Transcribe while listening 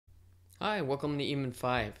Hi, welcome to EMN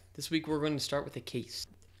 5. This week we're going to start with a case.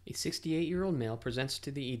 A 68-year-old male presents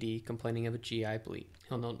to the ED complaining of a GI bleed.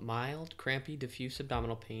 He'll note mild, crampy, diffuse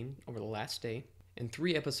abdominal pain over the last day and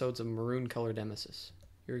 3 episodes of maroon-colored emesis.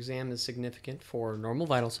 Your exam is significant for normal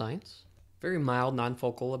vital signs, very mild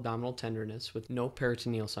non-focal abdominal tenderness with no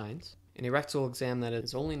peritoneal signs, and a rectal exam that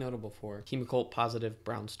is only notable for Hemocolt-positive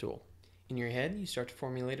brown stool. In your head, you start to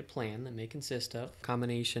formulate a plan that may consist of a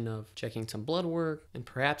combination of checking some blood work and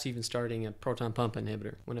perhaps even starting a proton pump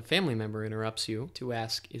inhibitor, when a family member interrupts you to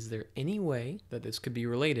ask, is there any way that this could be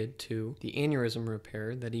related to the aneurysm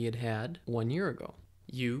repair that he had had 1 year ago?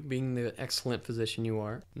 You, being the excellent physician you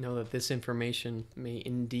are, know that this information may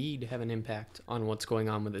indeed have an impact on what's going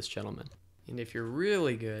on with this gentleman. And if you're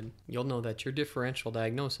really good, you'll know that your differential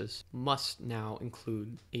diagnosis must now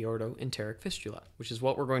include aortoenteric fistula, which is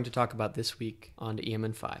what we're going to talk about this week on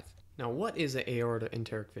EMN 5. Now, what is an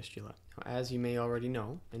aortoenteric fistula? Now, as you may already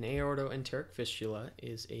know, an aortoenteric fistula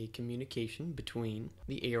is a communication between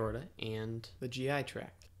the aorta and the GI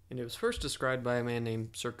tract. And it was first described by a man named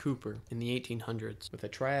Sir Cooper in the 1800s with a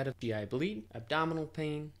triad of GI bleed, abdominal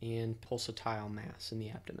pain, and pulsatile mass in the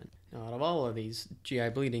abdomen. Now, out of all of these, GI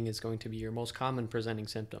bleeding is going to be your most common presenting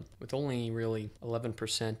symptom, with only really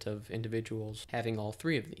 11% of individuals having all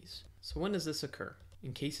 3 of these. So when does this occur?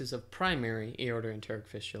 In cases of primary aortoenteric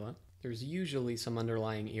fistula, there's usually some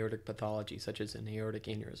underlying aortic pathology, such as an aortic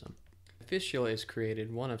aneurysm. The fistula is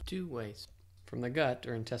created one of 2 ways: from the gut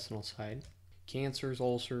or intestinal side. Cancers,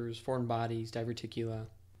 ulcers, foreign bodies, diverticula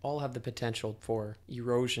all have the potential for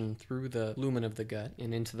erosion through the lumen of the gut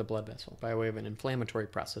and into the blood vessel by way of an inflammatory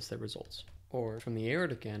process that results. Or from the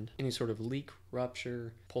aortic end, any sort of leak,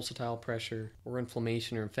 rupture, pulsatile pressure, or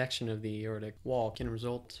inflammation or infection of the aortic wall can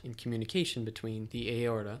result in communication between the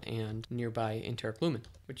aorta and nearby enteric lumen,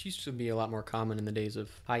 which used to be a lot more common in the days of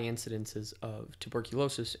high incidences of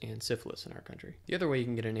tuberculosis and syphilis in our country. The other way you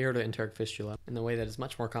can get an aortoenteric fistula, and the way that is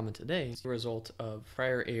much more common today, is the result of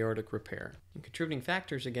prior aortic repair. And contributing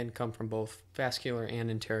factors again come from both vascular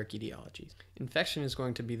and enteric etiologies. Infection is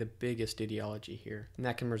going to be the biggest etiology here, and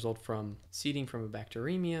that can result from seeding from a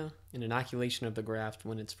bacteremia and inoculation of the graft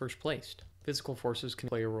when it's first placed. Physical forces can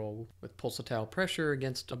play a role with pulsatile pressure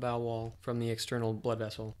against a bowel wall from the external blood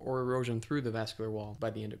vessel or erosion through the vascular wall by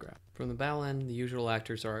the endograft. From the bowel end, the usual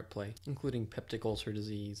actors are at play, including peptic ulcer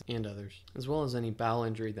disease and others, as well as any bowel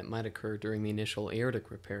injury that might occur during the initial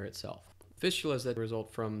aortic repair itself. Fistulas that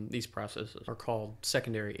result from these processes are called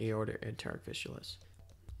secondary aortoenteric fistulas.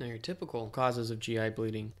 Now, your typical causes of GI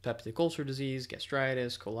bleeding: peptic ulcer disease,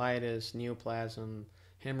 gastritis, colitis, neoplasm,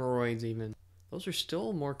 hemorrhoids even, those are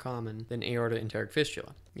still more common than aortoenteric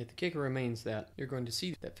fistula. Yet the kicker remains that you're going to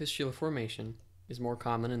see that fistula formation is more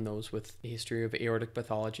common in those with a history of aortic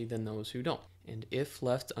pathology than those who don't, and if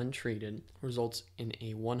left untreated, results in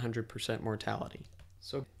a 100% mortality.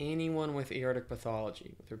 So anyone with aortic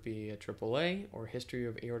pathology, whether it be a AAA or history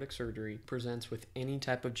of aortic surgery, presents with any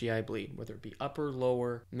type of GI bleed, whether it be upper,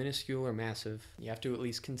 lower, minuscule, or massive, you have to at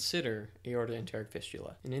least consider aortoenteric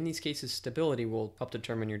fistula. And in these cases, stability will help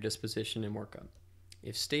determine your disposition and workup.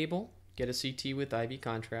 If stable, get a CT with IV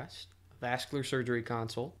contrast, a vascular surgery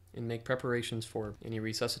consult, and make preparations for any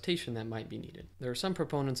resuscitation that might be needed. There are some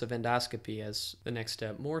proponents of endoscopy as the next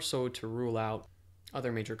step, more so to rule out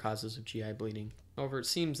other major causes of GI bleeding. However, it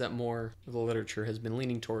seems that more of the literature has been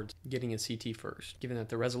leaning towards getting a CT first, given that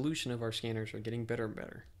the resolution of our scanners are getting better and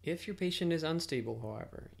better. If your patient is unstable,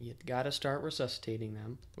 however, you've got to start resuscitating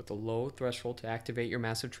them with a low threshold to activate your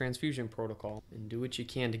massive transfusion protocol and do what you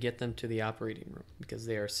can to get them to the operating room, because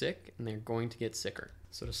they are sick and they're going to get sicker.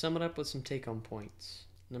 So to sum it up with some take-home points.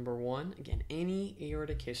 Number 1, again, any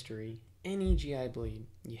aortic history, any GI bleed,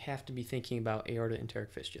 you have to be thinking about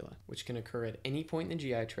aortoenteric fistula, which can occur at any point in the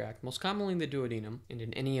GI tract, most commonly the duodenum, and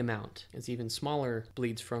in any amount, as even smaller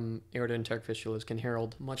bleeds from aortoenteric fistulas can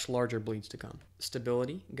herald much larger bleeds to come.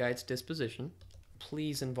 Stability guides disposition.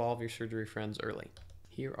 Please involve your surgery friends early.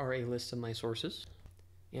 Here are a list of my sources.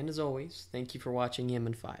 And as always, thank you for watching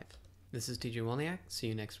EMN 5. This is TJ Welniak. See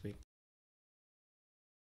you next week.